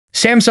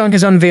Samsung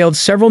has unveiled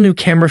several new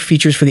camera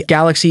features for the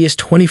Galaxy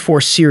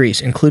S24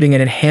 series, including an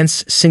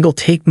enhanced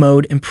single-take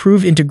mode,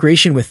 improved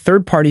integration with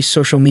third-party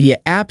social media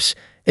apps,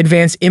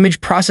 advanced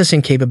image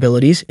processing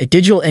capabilities, a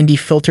digital ND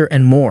filter,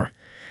 and more.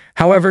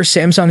 However,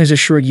 Samsung has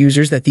assured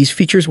users that these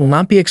features will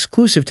not be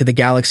exclusive to the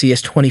Galaxy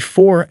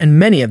S24, and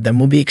many of them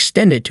will be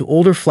extended to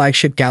older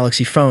flagship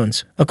Galaxy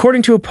phones.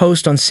 According to a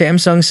post on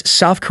Samsung's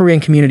South Korean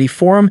community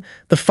forum,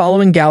 the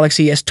following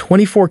Galaxy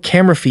S24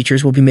 camera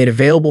features will be made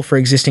available for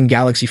existing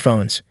Galaxy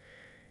phones.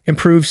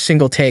 Improved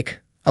single take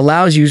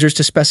allows users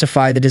to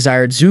specify the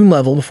desired zoom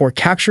level before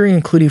capturing,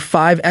 including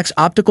 5x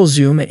optical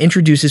zoom, and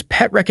introduces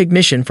pet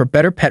recognition for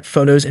better pet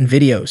photos and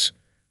videos.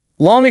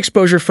 Long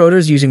exposure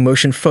photos using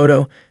Motion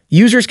Photo.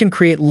 Users can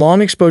create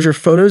long exposure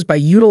photos by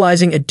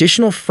utilizing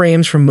additional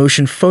frames from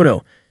Motion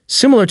Photo,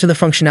 similar to the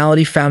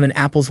functionality found in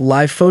Apple's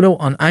Live Photo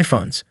on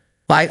iPhones.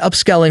 By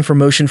upscaling for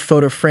Motion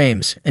Photo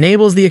frames,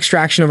 enables the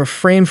extraction of a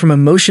frame from a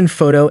Motion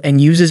Photo and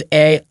uses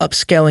AI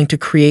upscaling to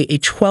create a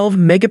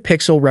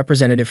 12-megapixel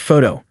representative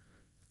photo.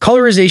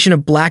 Colorization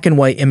of black and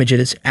white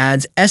images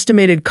adds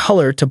estimated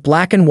color to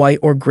black and white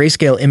or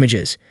grayscale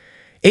images.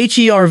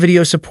 HDR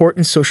video support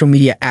in social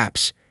media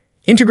apps.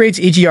 Integrates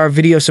HDR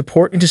video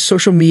support into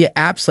social media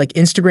apps like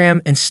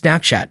Instagram and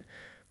Snapchat.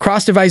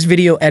 Cross-device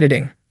video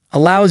editing.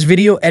 Allows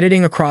video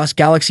editing across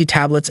Galaxy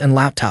tablets and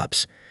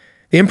laptops.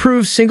 The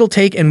improved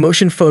single-take and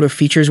Motion Photo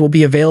features will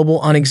be available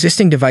on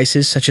existing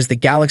devices such as the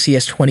Galaxy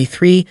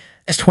S23,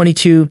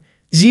 S22,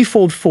 Z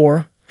Fold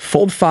 4,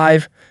 Fold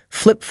 5,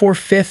 Flip 4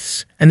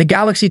 fifths, and the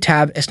Galaxy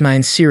Tab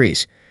S9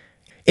 series.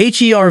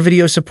 HDR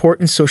video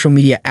support in social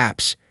media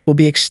apps will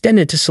be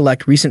extended to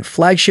select recent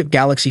flagship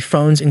Galaxy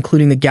phones,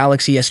 including the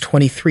Galaxy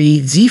S23,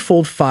 Z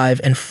Fold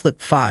 5, and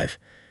Flip 5.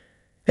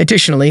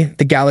 Additionally,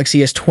 the Galaxy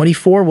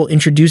S24 will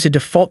introduce a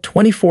default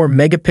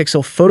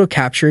 24-megapixel photo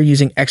capture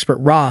using Expert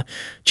RAW,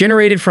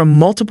 generated from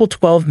multiple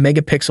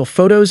 12-megapixel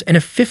photos and a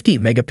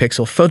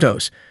 50-megapixel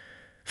photos,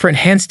 for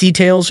enhanced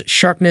details,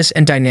 sharpness,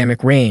 and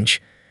dynamic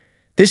range.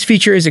 This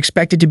feature is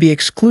expected to be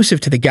exclusive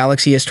to the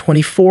Galaxy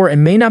S24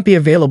 and may not be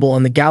available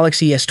on the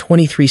Galaxy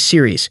S23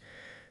 series.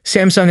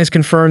 Samsung has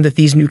confirmed that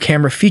these new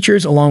camera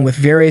features, along with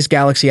various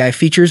Galaxy Eye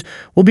features,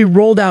 will be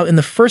rolled out in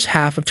the first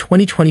half of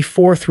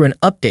 2024 through an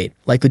update,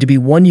 likely to be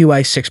One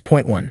UI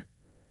 6.1.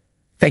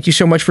 Thank you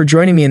so much for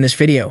joining me in this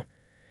video.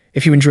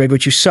 If you enjoyed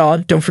what you saw,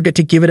 don't forget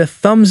to give it a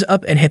thumbs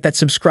up and hit that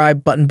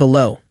subscribe button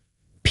below.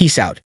 Peace out.